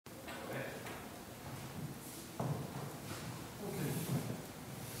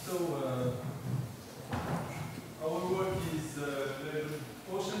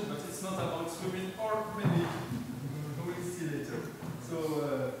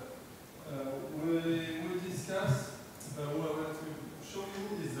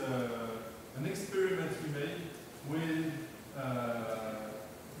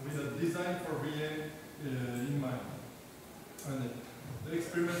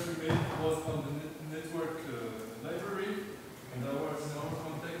project we made was on the network library, and that was in our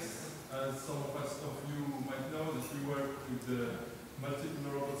context, as some of you might know, that we work with the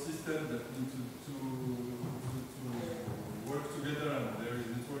multiple robot system that need to work together, and there is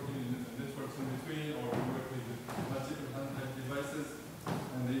networks in between, or we work with multiple handheld devices,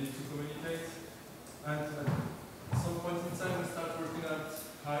 and they need to communicate. And at some point in time, we start working at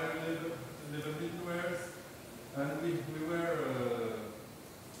higher level middlewares, and we were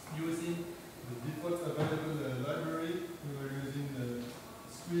using the default available library. We were using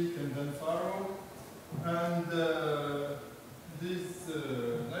Squeak and then Faro, and these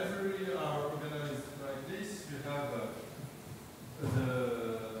libraries are organized like this. You have the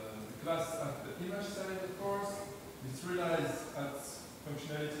class at the image side, of course. It relies at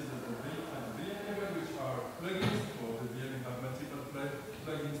functionalities at the VM level, which are plugins. For the VM, you have multiple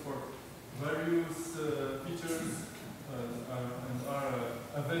plugins for various features and are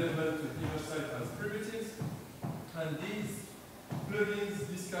available to the image side as primitives. And these plugins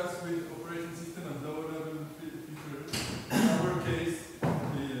discuss with operating system and lower-level features. In our case,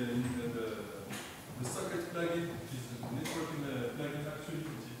 the socket plugin, which is a networking plugin actually,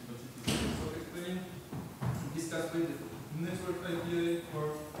 but it is a socket plugin, discuss with the network IPA for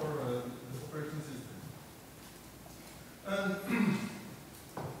the operating system. And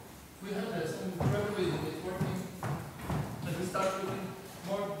we had some trouble with networking, and we start looking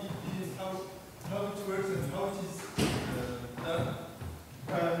more deeply in how it works and how it is done.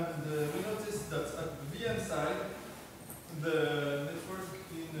 And we noticed that at the VM side, the networking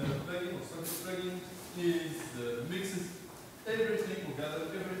plugin or socket plugin mixes everything, or gathers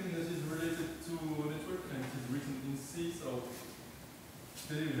everything that is related to network, and it is written in C. So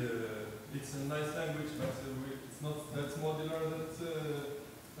it's a nice language, but it's not that modular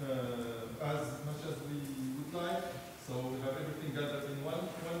as much as we would like. So we have everything gathered in one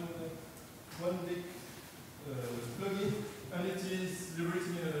big plugin, and it is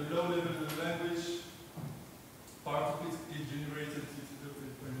written in a low-level language. Part of it is generated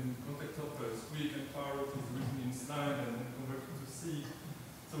in context of Squeak and Faro. It is written in Slang and then converted to C.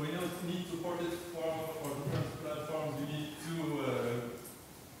 So we don't need to port it for different platforms. We need to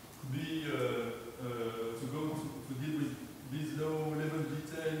deal with these low-level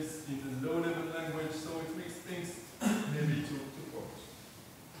details in the low-level language. So it makes things maybe to port.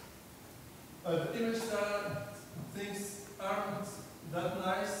 The image side, things aren't that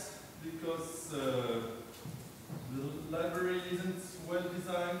nice because the library isn't well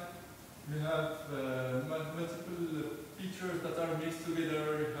designed. We have multiple features that are mixed together.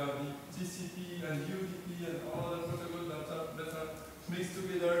 You have the TCP and UDP and all other protocols that are mixed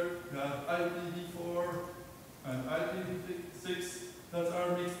together. You have IPv4 and IPv6 that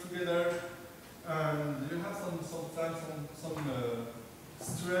are mixed together. And you have sometimes some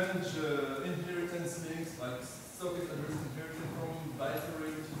strange inheritance links, like socket address inheritance from byte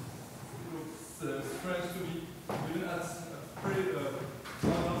array, which looks strange to me. Even at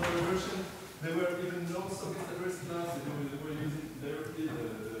one of the version, there were even no socket address class. They were using directly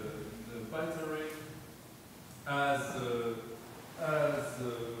the byte array as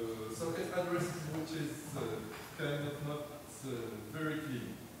socket addresses, which is kind of not very clean.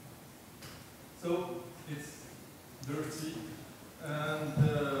 So it's dirty, and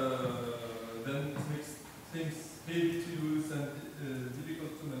then it makes things heavy to use and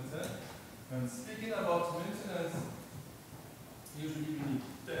difficult to maintain. And speaking about maintenance, usually we need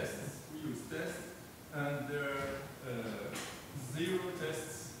tests. We use tests, and there are 0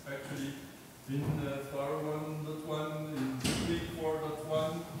 tests actually in FAR 1.1, in Squeak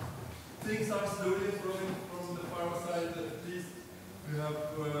 4.1. Things are slowly improving from the FAR side, at least. We have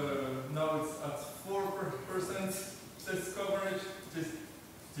now it's at 4% test coverage. It is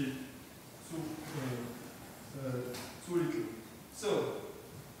still too little. So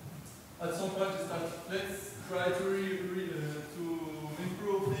at some point we start, let's try to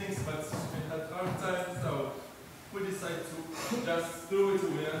improve things, but we had hard time, so we decide to just throw it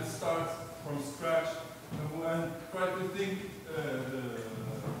away and start from scratch and try to think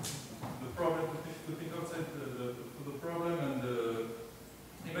the problem, to think outside the problem and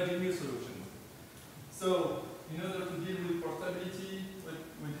imagine new solutions. So in order to deal with portability,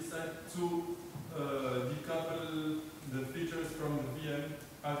 we decide to decouple the features from the VM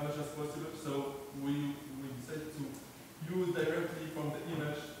as much as possible. So we decide to use directly from the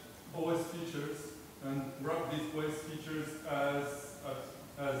image OS features and wrap these OS features as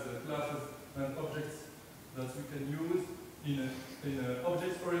classes and objects that we can use in an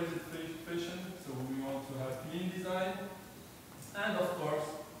object-oriented fashion. So we want to have clean design, and of course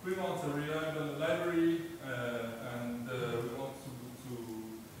we want a reliable library, and we want to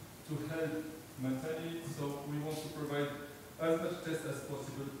maintain it, so we want to provide as much test as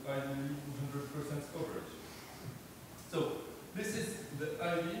possible, ideally 100% coverage. So this is the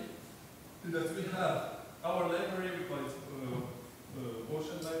idea that we have our library, we call it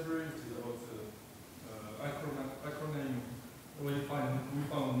Ocean Library, which is about acronym we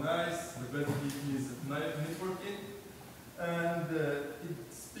found nice, the basically is networking, and it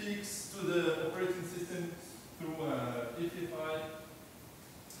speaks to the operating system through EFI.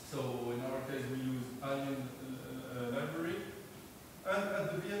 So in our case we use Alien library, and at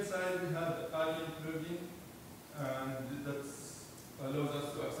the VM side we have the Alien plugin, and that allows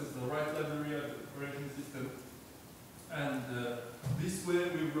us to access the right library at the operating system, and this way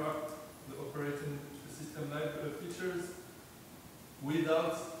we wrap the operating system features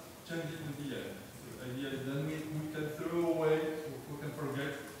without changing the VM. So the idea is then we can throw away, we can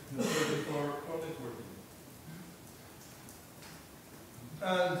forget the for networking.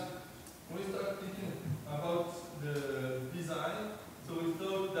 And we start thinking about the design. So we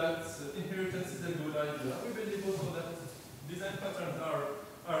thought that inheritance is a good idea. We believe also that design patterns are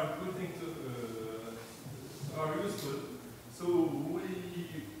a good thing to are useful. So we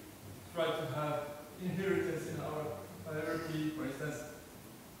try to have inheritance in our hierarchy. For instance,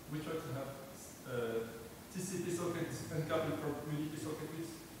 we try to have TCP sockets and coupled from UDP socket,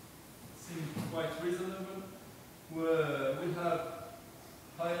 which seem quite reasonable. We have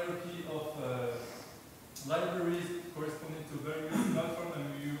hierarchy of libraries corresponding to various platforms, and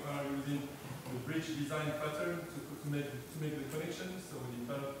we are using the bridge design pattern to make the connection. So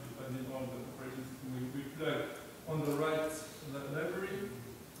depending on the operating system, we plug on the right library.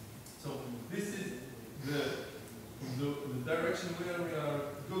 So this is the direction where we are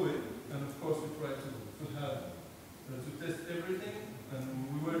going, and of course we try to test everything, and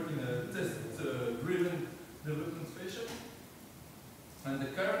we work in a test-driven development fashion. And the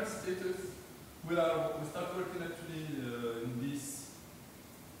current status, we start working actually in this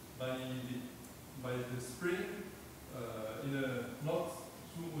by the spring. In a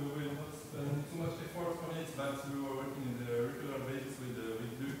we will not spend too much effort on it, but we were working in a regular basis with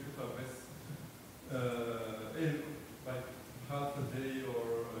Luc like half a day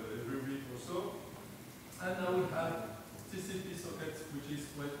or every week or so. And now we have TCP sockets, which is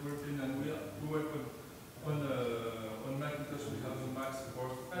quite working, and we work on Macintosh. We have the Mac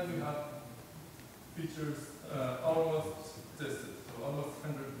support, and we have features almost tested, so almost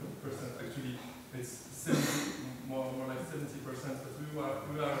 100%. Actually, it's 70, more like 70%. But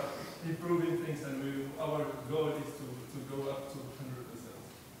we are improving things, and our goal is to go up to 100%.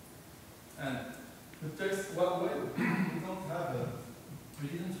 And the test, well, we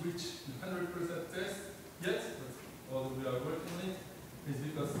didn't reach the 100% test yet, but although we are working on it, is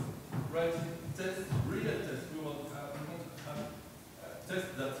because writing real test, we want to have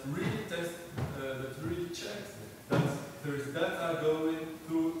tests that really checks that there is data going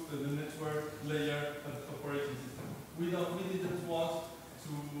through the network layer of the operating system. We didn't want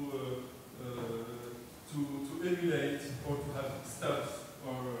to emulate or to have stubs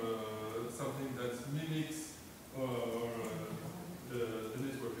or something that mimics the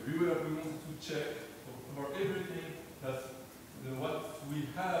network. We wanted to check for everything that what we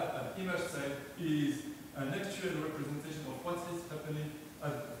have at image side is an actual representation of what is happening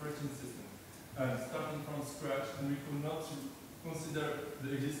at the operating system. And starting from scratch, and we could not consider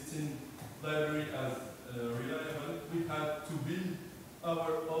the existing library as reliable. We had to build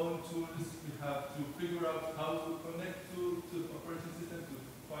our own tools. We have to figure out how to connect to the operating system to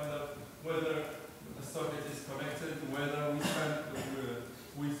find out whether the socket is connected, whether we send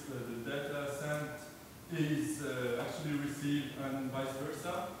with the data sent is actually received, and vice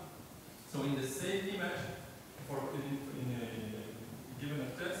versa. So in the same image, in a given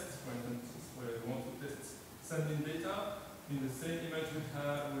test, for instance, where we want to test sending data, in the same image we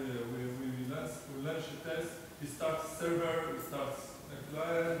launch a test. We start server, we start a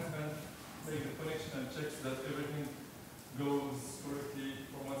client, and make the connection and checks that everything goes correctly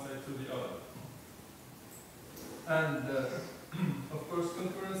from one side to the other. And of course,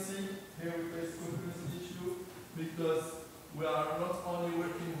 concurrency. Here we face concurrency issue because we are not only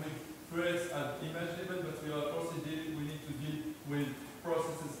working with threads at image level, but we are also we need to deal with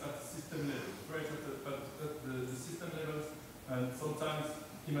processes at system level, threads at the system levels, and sometimes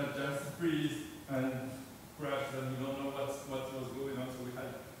image just freeze and crash, and we don't know what was going on. So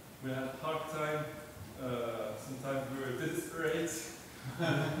we had hard time. Sometimes we were desperate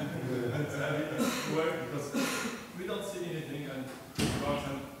and having to work because we don't see anything, and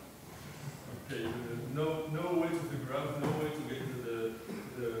okay, no way to figure out, no way to get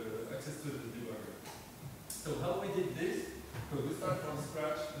the access to the debugger. So how we did this Because we start from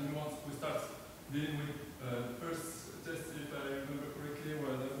scratch, and once we start dealing with first test, if I remember correctly,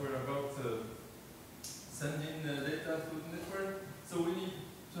 we're about sending data to the network. So we need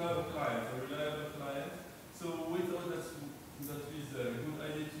to have a client, a reliable client. So we thought that is a good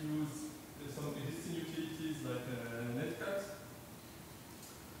idea to use some existing utilities like netcaps.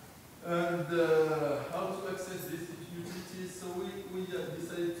 And how to access these utilities? So we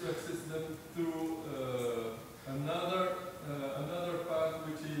decided to access them through another path,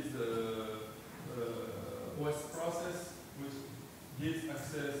 which is OS process, which gives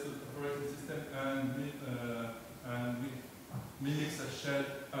access to the operating system and mimics a shell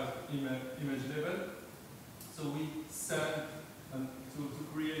at image level. So we send to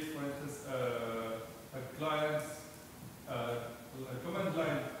create, for instance, a client, a command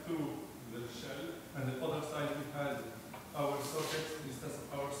line to the shell, and the other side we had our socket, instance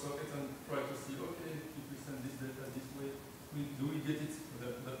of our socket, and try to see, okay, if we send this data this way, do we get it to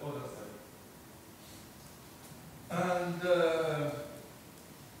the other side? And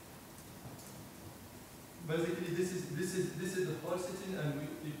basically, this is the whole setting, and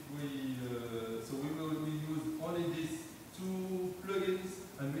we use only these two plugins,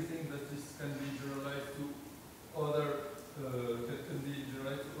 and we think that this can be generalized to other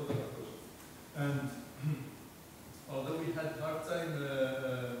approaches. And although we had a hard time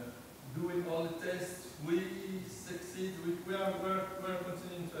doing all the tests, we succeed. We are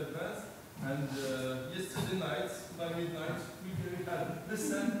continuing to advance. And yesterday night, by midnight, we had the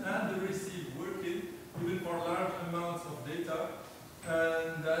send and the receive working, even for large amounts of data.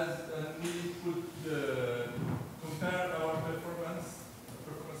 And we could compare our performance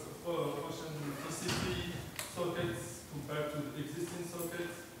of Ocean TCP sockets compared to the existing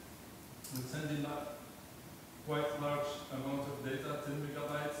sockets. We're sending up quite large amount of data, 10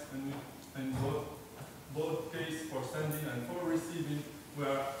 megabytes, and both case for sending and for receiving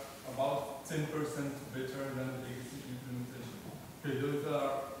were about 10% better than the existing implementation. Okay, those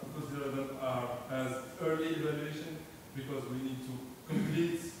are as early evaluation because we need to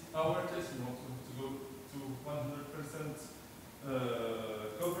complete our test. We want to go to 100%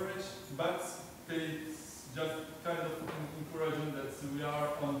 coverage, but it's just kind of encouraging that we are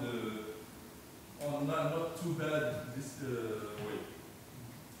on not too bad this way.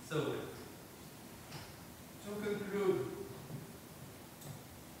 So to conclude,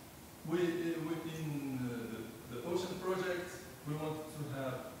 in the Ocean project, we want to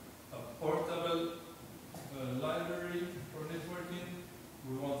have a portable library for networking.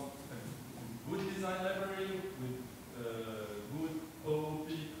 We want a good design library with good OOP,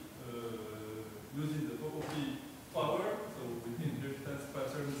 using the OOP power, so with inheritance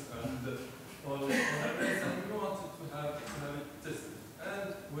patterns and all the rest, and we wanted to have it tested. And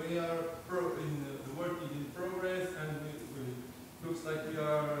we are the work is in progress, and looks like we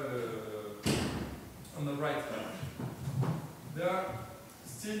are on the right path. There are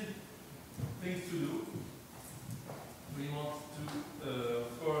still things to do. We want to,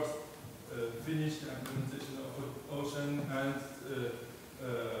 of course, finish the implementation of Ocean and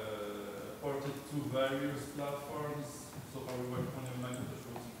port it to various platforms. So far we work on a Macintosh,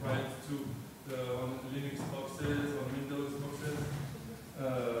 we tried to on Linux boxes, on Windows boxes.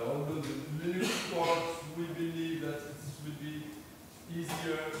 Although the Linux ports, we believe that it will be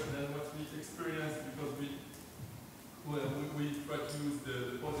easier than what we experienced because we try to use the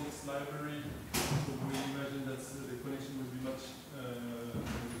POSIX library. So we imagine that the connection will be much,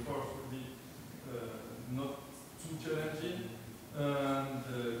 the port will be not too challenging.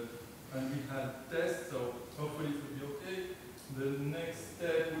 And we had tests, so hopefully it will be okay. The next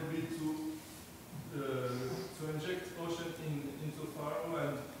step would be to inject Ocean into Faro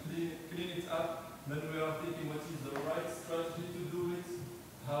and clean it up. Then we are thinking what is the right strategy to do it,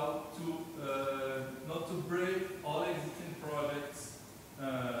 how to not to break all existing projects.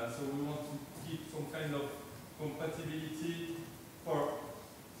 So we want to keep some kind of compatibility for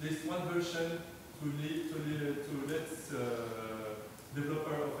at least one version to let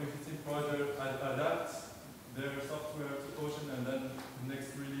developer of existing project adapt their software to Ocean, and then the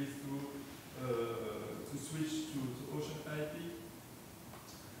next release to switch to Ocean IP.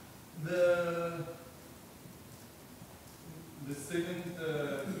 The second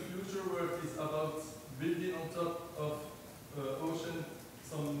future work is about building on top of Ocean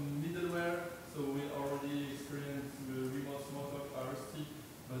some middleware. So we already experienced the remote smalltalk RST,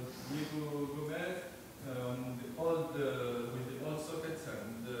 but Diego Gomez with the old sockets,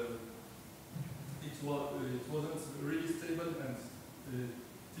 and it wasn't really stable, and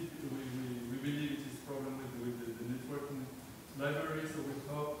we believe it is a problem with the networking library. So we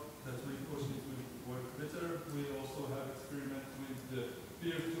hope that with Ocean it will work better. We also have experience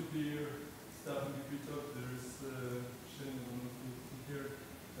nuclear stuff in the talk. There is Shane, I don't know if you here,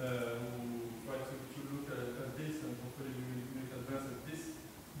 who try to look at this, and hopefully we will make advance at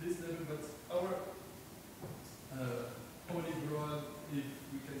this level. But our only goal, if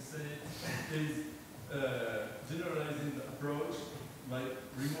we can say, is generalizing the approach by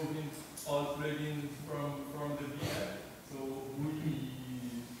removing all plugins from the VM. So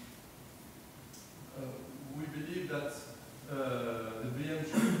we believe that the VM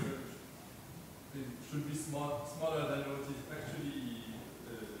should be smaller than what it is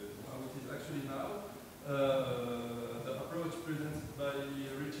actually now. The approach presented by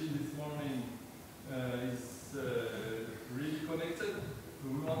Richie this morning is really connected. We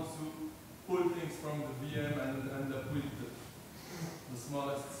want to pull things from the VM and end up with the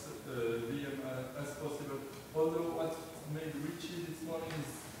smallest VM as possible. Although what made Richie this morning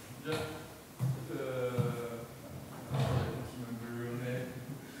is just I don't remember your name.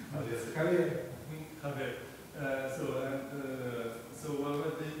 Javier. So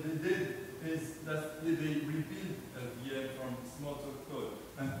what they did is that they rebuild a VM from small to code.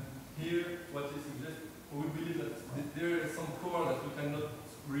 And here, what is suggested, we believe that there is some core that we cannot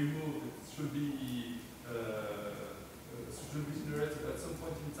remove. It should be generated at some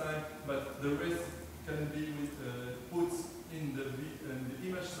point in time, but the rest can be with put in the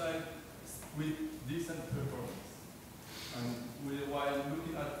image side with decent performance. And while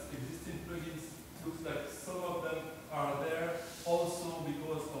looking at existing plugins, looks like some of them are there also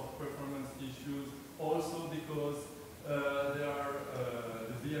because of performance issues, also because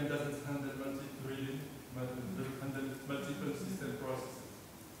the VM doesn't handle multi-threading, but it handles multiple system processes.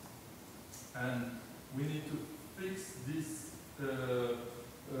 And we need to fix these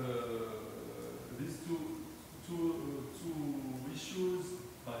two issues.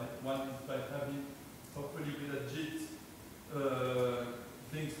 One is by having, hopefully with a JIT,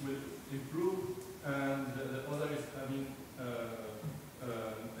 things will improve, and the other is having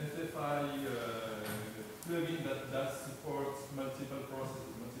FFI plugin that does support multiple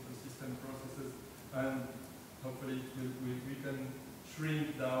processes, multiple system processes, and hopefully we can shrink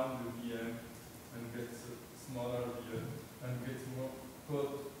down the VM and get smaller VM and get more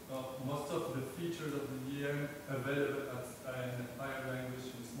code. Most of the features of the VM available in a higher language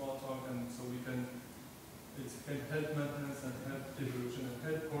in Smalltalk, and so it can help maintenance and help evolution and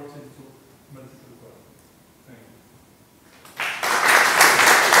help porting to multiple code. Thank you.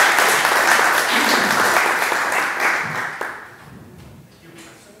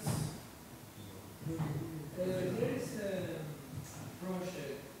 There is a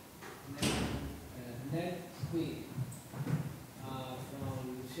project named NetSuite from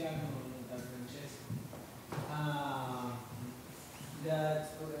Luciano and Francesco that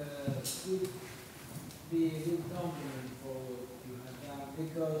could be a good complement for what you have done,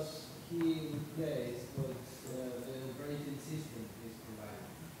 because he replaced what the operating system is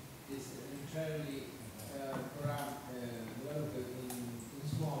providing. It's entirely developed in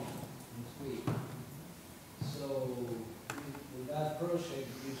small suite. So with that project,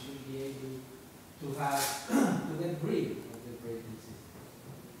 you should be able to have to get rid of the operating system,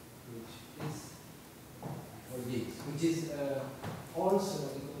 which is also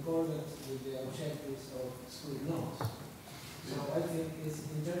in concordance with the objectives of school nodes. So I think it's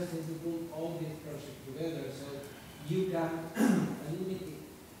interesting to put all these projects together so you can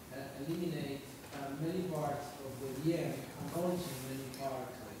eliminate many parts of the VM and also many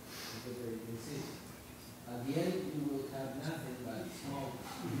parts of the operating system. At the end, you will have nothing but small.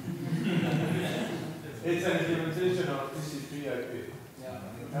 It's an implementation of TCP IP. Yeah.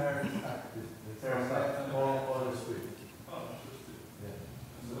 The entire stack. The entire stack. All the suite. Oh, interesting. Yeah.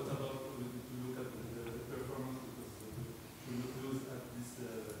 And what about to look at the performance? Because should look at this.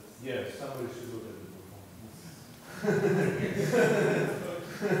 Yes, somebody should look at the performance.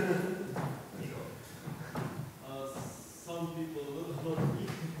 Some people, not me,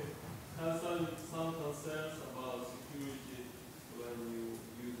 have some concerns about security when you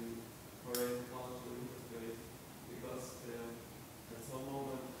using foreign console interface, because at some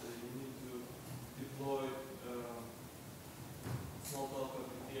moment you need to deploy Smalltalk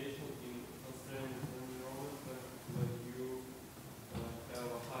application in constrained environment when you have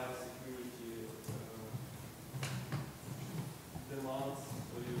a high security demands,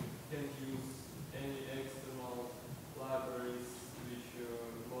 so you can't use any external libraries which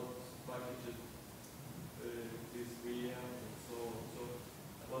are not packaged this VM and so on. So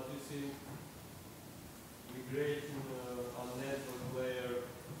what you see, migrating a network layer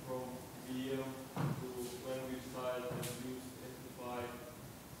from VM to language side and use Amplify,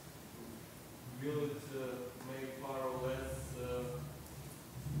 will it make far less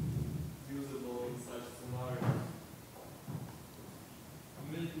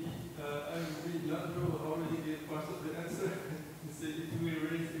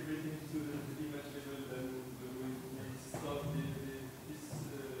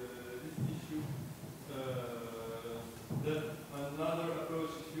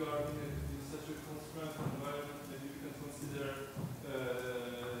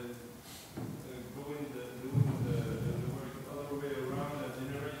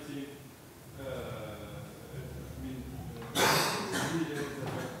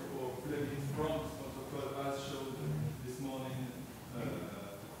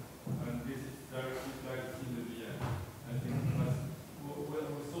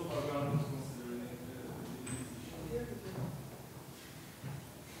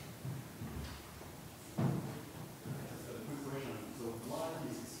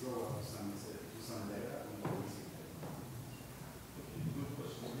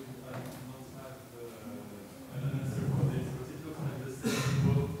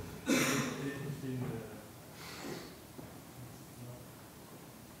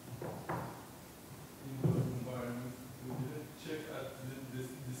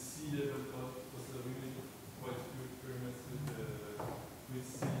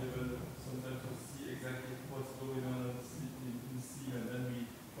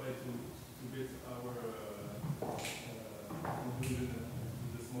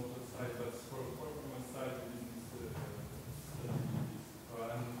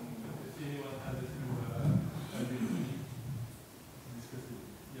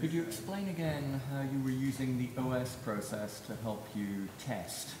Could you explain again how you were using the OS process to help you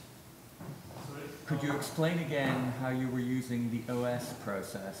test? Sorry? Could you explain again how you were using the OS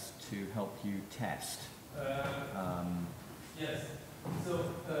process to help you test? Yes.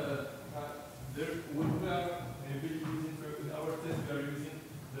 So we are maybe using for our test. We are using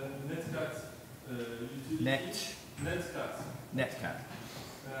the netcat utility. Netcat.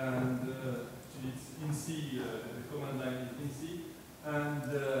 And it's in C. The command line is in C. And in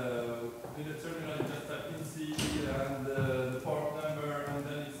the terminal, you just type in C and the port number, and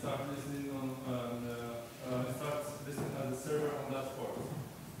then it starts listening it starts listening at the server on that port.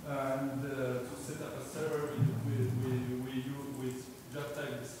 And to set up a server, we just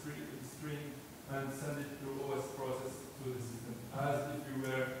type the string and send it through OS process to the system, as if you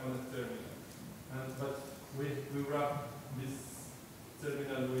were on a terminal. But we wrap this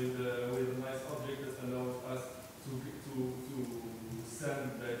terminal with a nice object that allows us to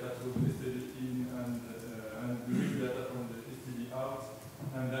send data to the STD in and read data from the STD out,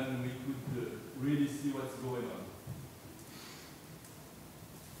 and then we could really see what's going on.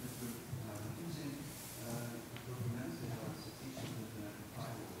 Using documented or statistics with a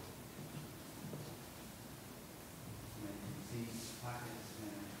firewall, when these packets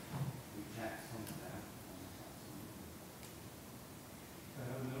reject some of them. I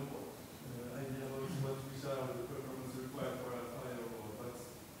have no idea about which are the performance required for a firewall, but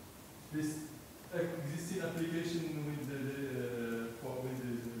this existing application with the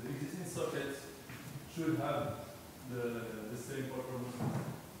existing socket should have the same performance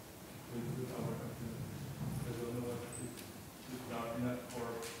with our application. I don't know if it's not enough for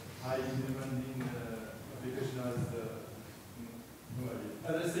high demanding application as no idea.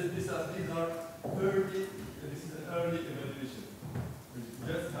 As I said, these are early. This is an early evaluation. We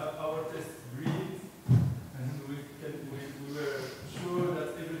just have our test green, and we were sure that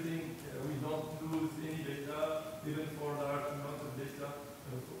everything, we don't lose any data, even for large amount of data.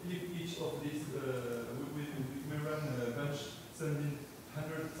 If each of these, we run a bench sending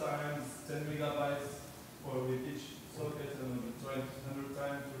 100 times 10 megabytes for with each socket, and we try 100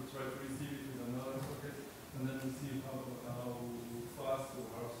 times to try to receive it with another socket, and then we see how fast or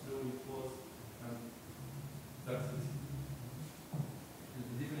how slow it was, and that's it. We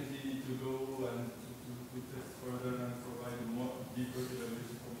definitely need to go and to test further and provide a more deeper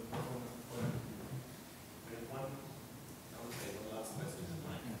evaluation of the performance for everything. One last question in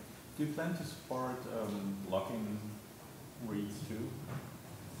mind. Do you plan to support locking reads too?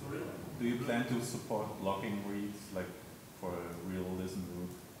 Sorry? Do you plan to support locking reads, like for a real listen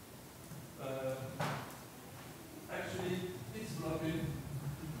group? Actually, it's blocking.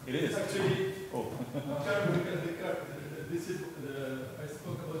 It is. Actually, Oh. This is I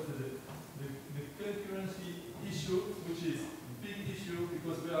spoke about the concurrency issue, which is a big issue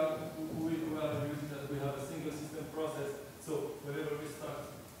because we are using that we have a single system process. So whenever we start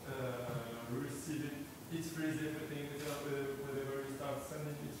receiving, it freezes everything. Whenever we start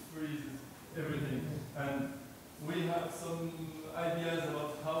sending, it freezes everything. And we have some ideas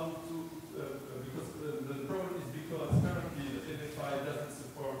about how to, because the problem is because currently the NFI doesn't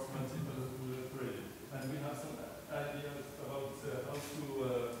support multiple threading. And we have some ideas about how to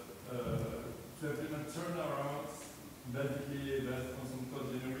implement turnarounds, basically based on some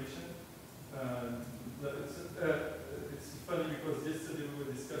code generation. It's funny because yesterday we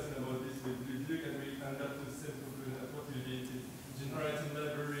were discussing about this with ESUG, and we ended up with the same conclusion as what we did: generate a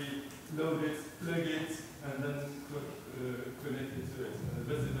library, load it, plug it, and then connect it to it.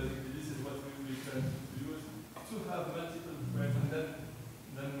 Basically, this is what we plan to use to have multiple threads, and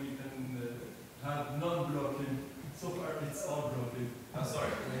then we can have non-blocking. So far, it's all blocking.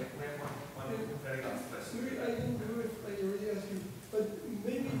 Sorry, we have one very last question. Sorry, I don't know if I already asked you, but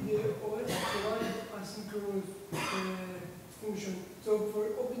maybe the OS provides asynchronous function. So for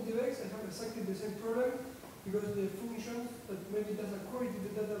OpenDivX, I have exactly the same problem because the functions that maybe does a query to the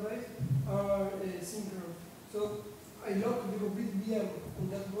database are synchronous. So I lock the complete VM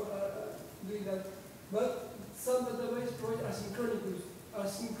and that's doing that. But some database provide asynchronous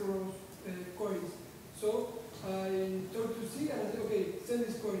queries. So I talk to C and I say, okay, send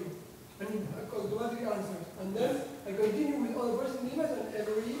this query. And it automatically answers. And then I continue with other person in the image, and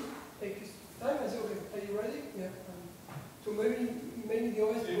every X time I say, okay, are you ready? Yeah. So maybe the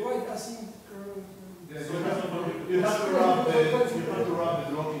OS provide asynchronous. Yeah, so you have to run the